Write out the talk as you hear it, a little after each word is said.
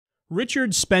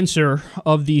Richard Spencer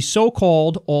of the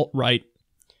so-called alt-right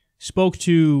spoke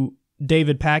to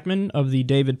David Pakman of the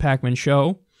David Pakman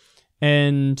Show,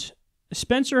 and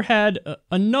Spencer had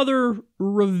another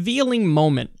revealing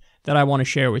moment that I want to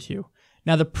share with you.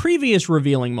 Now, the previous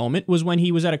revealing moment was when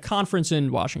he was at a conference in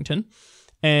Washington,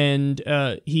 and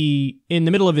he, in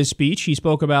the middle of his speech, he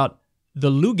spoke about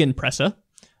the Lügenpresse.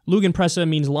 Lügenpresse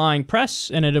means lying press,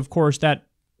 and it, of course, that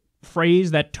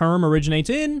phrase, that term originates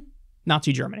in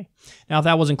Nazi Germany. Now, if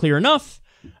that wasn't clear enough,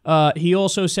 he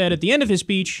also said at the end of his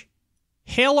speech,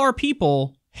 "Hail our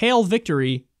people, hail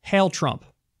victory, hail Trump."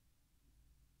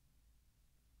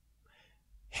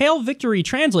 Hail victory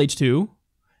translates to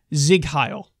Sieg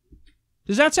Heil.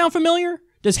 Does that sound familiar?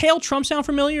 Does hail Trump sound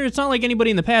familiar? It's not like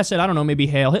anybody in the past said, I don't know, maybe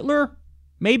hail Hitler?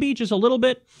 Maybe, just a little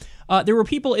bit. There were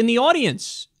people in the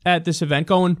audience at this event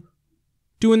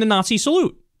doing the Nazi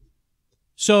salute.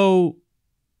 So,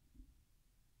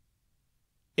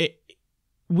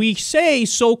 we say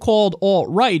so-called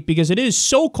alt-right because it is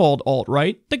so-called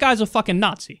alt-right. The guy's a fucking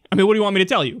Nazi. I mean, what do you want me to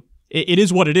tell you? It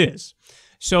is what it is.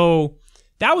 So,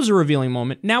 that was a revealing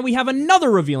moment. Now we have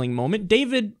another revealing moment.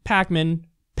 David Pakman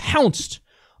pounced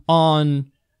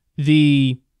on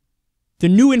the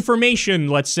new information,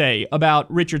 let's say,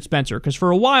 about Richard Spencer. Because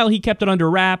for a while, he kept it under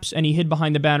wraps, and he hid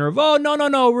behind the banner of, oh, no,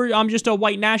 I'm just a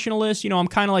white nationalist. You know, I'm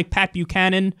kind of like Pat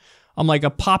Buchanan. I'm like a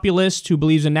populist who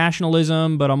believes in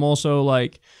nationalism, but I'm also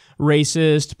like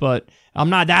racist, but I'm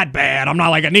not that bad. I'm not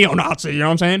like a neo-Nazi, you know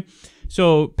what I'm saying?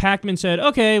 So Pakman said,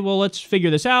 okay, well, let's figure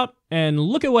this out, and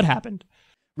look at what happened.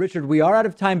 Richard, we are out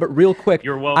of time, but real quick,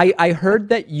 you're welcome. I heard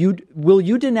that will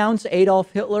you denounce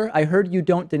Adolf Hitler? I heard you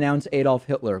don't denounce Adolf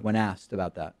Hitler when asked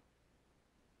about that.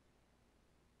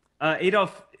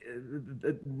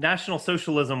 National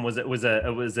Socialism was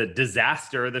a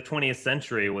disaster. The 20th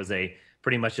century was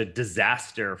pretty much a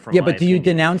disaster. From yeah, but do you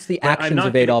denounce the actions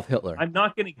of Adolf Hitler? I'm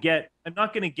not going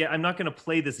to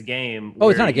play this game. Oh,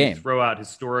 it's not a game. Throw out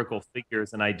historical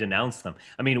figures and I denounce them.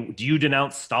 I mean, do you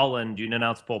denounce Stalin? Do you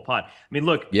denounce Pol Pot? I mean,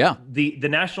 look. Yeah. The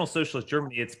National Socialist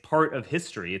Germany. It's part of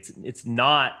history. It's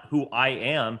not who I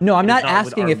am. No, I'm not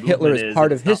asking if Hitler is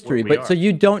part of history, but so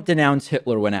you don't denounce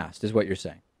Hitler when asked, is what you're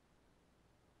saying.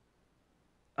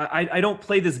 I don't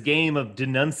play this game of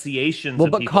denunciations.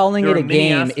 Well, but calling it a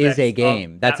game is a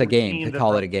game. That's a game. To that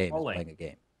call they're it a game is calling. playing a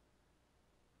game.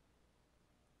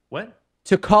 What?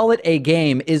 To call it a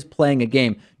game is playing a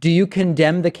game. Do you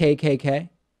condemn the KKK?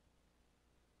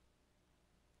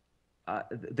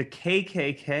 The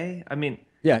KKK? I mean...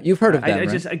 Yeah, you've heard of them, right?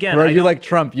 Just, again, or are you like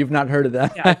Trump? You've not heard of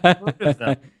that? Yeah, I've heard of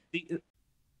them.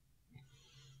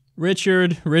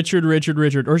 Richard. Or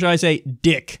should I say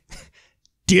Dick?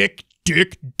 Dick.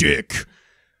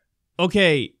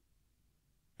 Okay,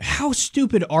 how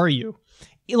stupid are you?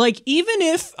 Like, even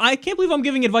if, I can't believe I'm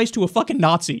giving advice to a fucking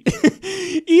Nazi.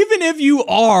 Even if you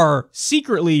are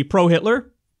secretly pro-Hitler,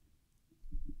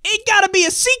 it gotta be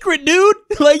a secret, dude.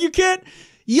 Like,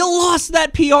 you lost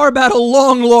that PR battle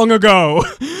long ago.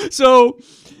 So,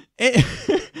 if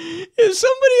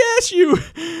somebody asks you,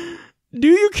 do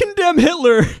you condemn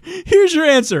Hitler? Here's your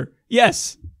answer.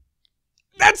 Yes.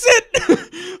 That's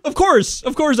it. Of course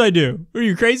I do. Are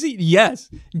you crazy? Yes.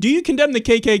 Do you condemn the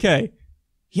KKK?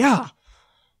 Yeah.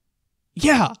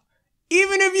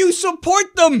 Even if you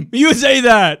support them, you say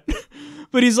that.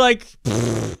 But he's like,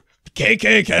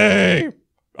 KKK.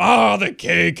 Oh, the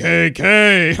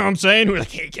KKK. I'm saying who the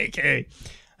KKK.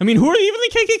 I mean, who are even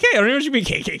the KKK? I don't know what you mean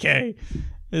KKK.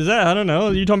 Is that, I don't know.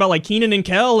 You're talking about like Keenan and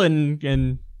Kel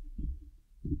and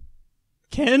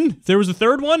Ken? If there was a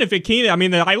third one? If it Keenan, I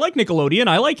mean, I like Nickelodeon.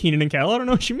 I like Keenan and Kel. I don't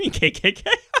know what you mean, KKK. KKK,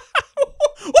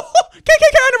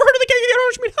 I never heard of the KKK. I don't know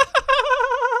what you mean.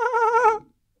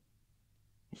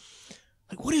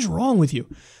 Like, what is wrong with you?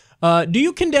 Do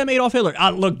you condemn Adolf Hitler?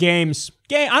 Look, games.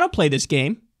 I don't play this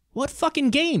game. What fucking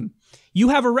game? You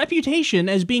have a reputation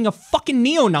as being a fucking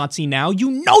neo-Nazi now.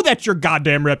 You know that's your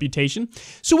goddamn reputation.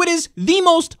 So it is the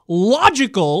most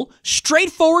logical,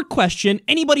 straightforward question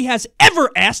anybody has ever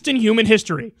asked in human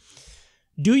history.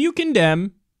 Do you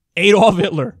condemn Adolf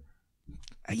Hitler?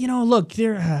 You know, look,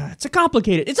 it's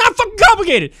complicated. It's not fucking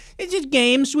complicated. It's just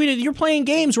games. You're playing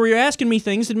games where you're asking me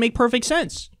things that make perfect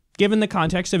sense, given the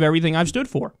context of everything I've stood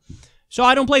for. So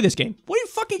I don't play this game. What are you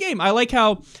fucking game? I like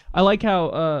how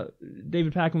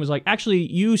David Pakman was like,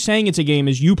 actually, you saying it's a game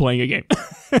is you playing a game.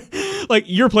 Like,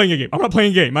 you're playing a game. I'm not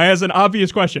playing a game. I asked an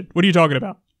obvious question. What are you talking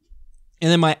about? And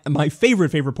then my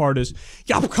favorite part is,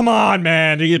 yeah, come on,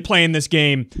 man, you're playing this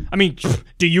game. I mean,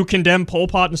 do you condemn Pol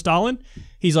Pot and Stalin?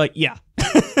 He's like, yeah,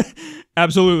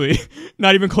 absolutely.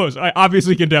 Not even close. I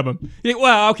obviously condemn him.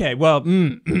 Well, okay, well,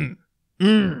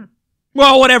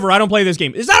 Well, whatever. I don't play this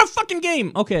game. Is that a fucking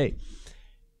game? Okay.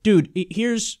 Dude,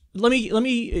 let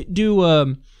me do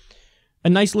a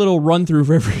nice little run through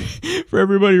for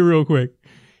everybody real quick.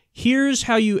 Here's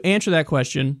how you answer that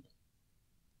question.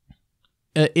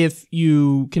 If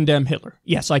you condemn Hitler.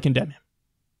 Yes, I condemn him.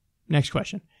 Next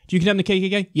question. Do you condemn the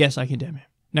KKK? Yes, I condemn him.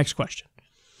 Next question.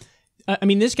 I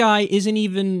mean, this guy isn't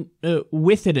even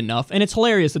with it enough, and it's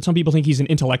hilarious that some people think he's an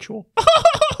intellectual.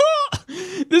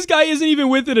 This guy isn't even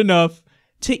with it enough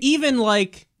to even,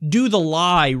 like, do the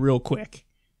lie real quick.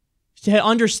 To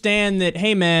understand that,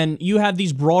 hey, man, you have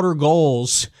these broader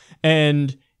goals,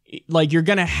 and, like, you're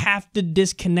gonna have to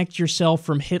disconnect yourself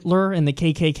from Hitler and the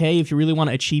KKK if you really want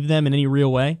to achieve them in any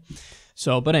real way.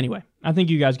 So, but anyway, I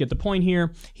think you guys get the point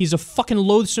here. He's a fucking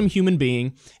loathsome human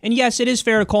being. And yes, it is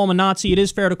fair to call him a Nazi. It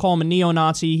is fair to call him a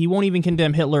neo-Nazi. He won't even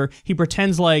condemn Hitler. He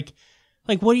pretends like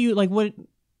it's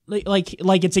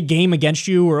a game against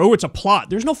you, or, oh, it's a plot.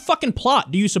 There's no fucking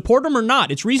plot. Do you support him or not?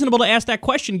 It's reasonable to ask that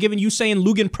question given you saying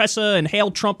Lugenpresse and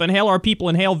hail Trump and hail our people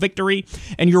and hail victory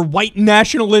and your white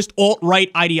nationalist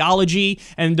alt-right ideology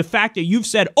and the fact that you've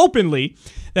said openly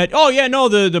that, oh yeah, no,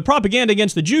 the propaganda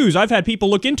against the Jews, I've had people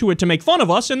look into it to make fun of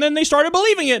us, and then they started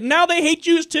believing it, and now they hate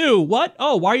Jews too. What?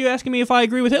 Oh, why are you asking me if I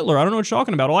agree with Hitler? I don't know what you're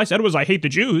talking about. All I said was I hate the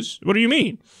Jews. What do you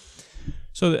mean?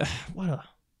 So,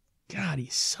 God,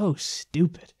 he's so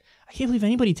stupid. I can't believe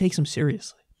anybody takes him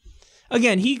seriously.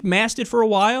 Again, he masked it for a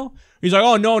while. He's like,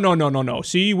 oh, no.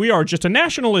 See, we are just a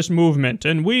nationalist movement,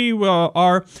 and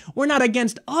we're not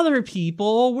against other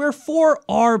people. We're for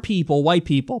our people, white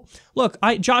people. Look,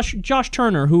 Josh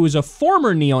Turner, who is a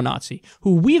former neo-Nazi,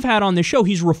 who we've had on this show,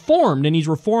 he's reformed, and he's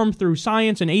reformed through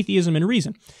science and atheism and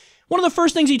reason. One of the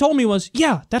first things he told me was,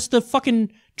 yeah, that's the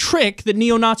fucking trick that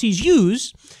neo-Nazis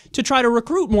use to try to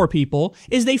recruit more people,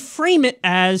 is they frame it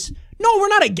as, no, we're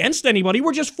not against anybody,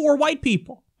 we're just for white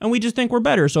people. And we just think we're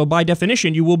better. So by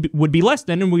definition, you would be less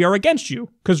than, and we are against you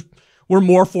because we're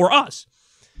more for us.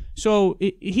 So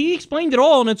he explained it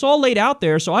all, and it's all laid out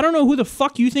there. So I don't know who the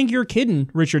fuck you think you're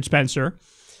kidding, Richard Spencer,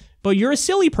 but you're a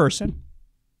silly person.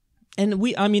 And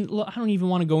I don't even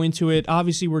want to go into it.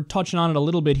 Obviously, we're touching on it a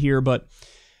little bit here, but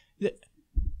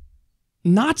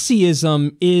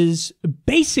Nazism is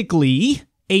basically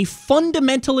a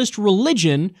fundamentalist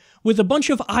religion with a bunch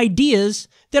of ideas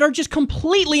that are just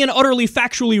completely and utterly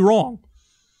factually wrong.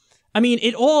 I mean,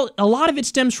 a lot of it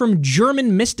stems from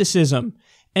German mysticism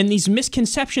and these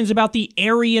misconceptions about the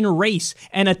Aryan race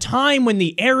and a time when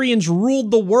the Aryans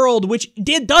ruled the world, which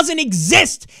doesn't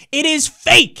exist. It is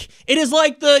fake. It is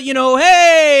like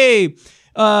hey,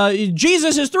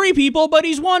 Jesus is 3 people, but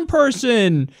he's 1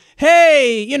 person.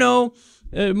 Hey,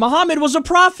 Muhammad was a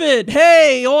prophet.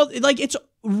 Hey, it's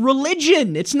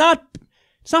religion. It's not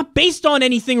based on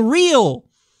anything real.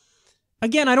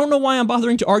 Again, I don't know why I'm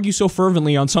bothering to argue so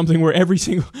fervently on something where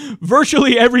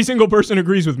virtually every single person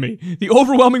agrees with me. The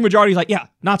overwhelming majority is like, yeah,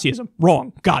 Nazism,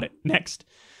 wrong, got it, next.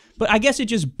 But I guess it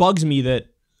just bugs me that,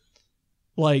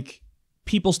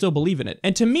 people still believe in it.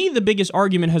 And to me, the biggest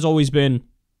argument has always been,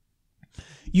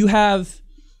 you have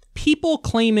people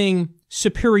claiming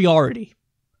superiority.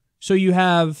 So you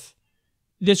have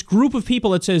this group of people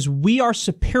that says we are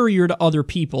superior to other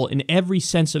people in every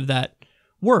sense of that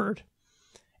word.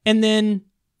 And then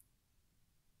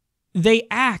they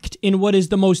act in what is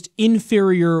the most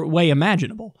inferior way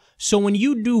imaginable. So when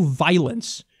you do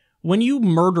violence, when you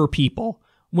murder people,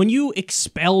 when you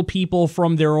expel people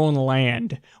from their own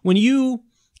land, when you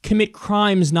commit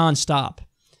crimes nonstop,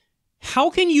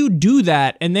 how can you do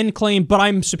that and then claim, but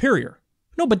I'm superior?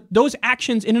 No, but those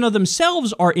actions in and of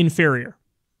themselves are inferior.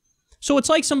 So it's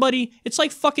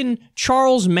like fucking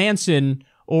Charles Manson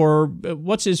or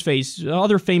what's his face,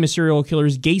 other famous serial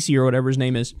killers, Gacy or whatever his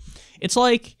name is. It's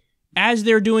like as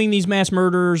they're doing these mass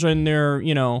murders and they're,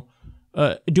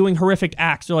 doing horrific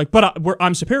acts, they're like, but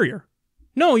I'm superior.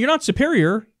 No, you're not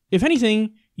superior. If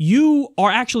anything, you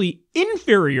are actually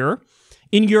inferior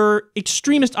in your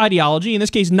extremist ideology, in this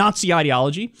case, Nazi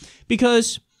ideology,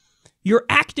 because you're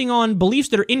acting on beliefs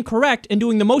that are incorrect and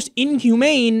doing the most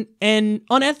inhumane and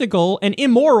unethical and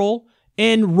immoral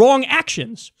and wrong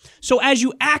actions. So as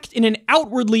you act in an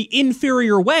outwardly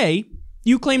inferior way,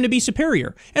 you claim to be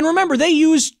superior. And remember, they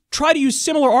try to use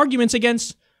similar arguments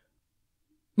against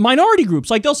minority groups.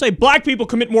 Like they'll say black people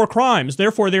commit more crimes,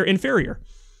 therefore they're inferior.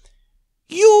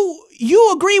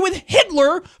 You agree with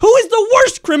Hitler, who is the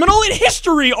worst criminal in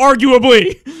history,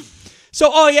 arguably. So,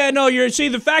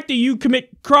 the fact that you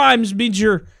commit crimes means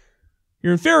you're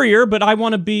inferior, but I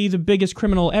want to be the biggest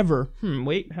criminal ever.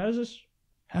 Wait, how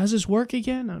does this work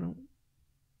again?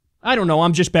 I don't know,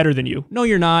 I'm just better than you. No,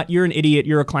 you're not. You're an idiot.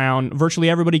 You're a clown. Virtually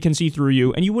everybody can see through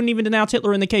you, and you wouldn't even denounce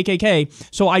Hitler and the KKK.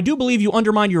 So I do believe you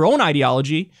undermine your own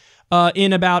ideology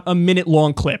in about a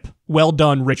minute-long clip. Well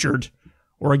done, Richard.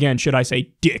 Or again, should I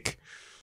say Dick.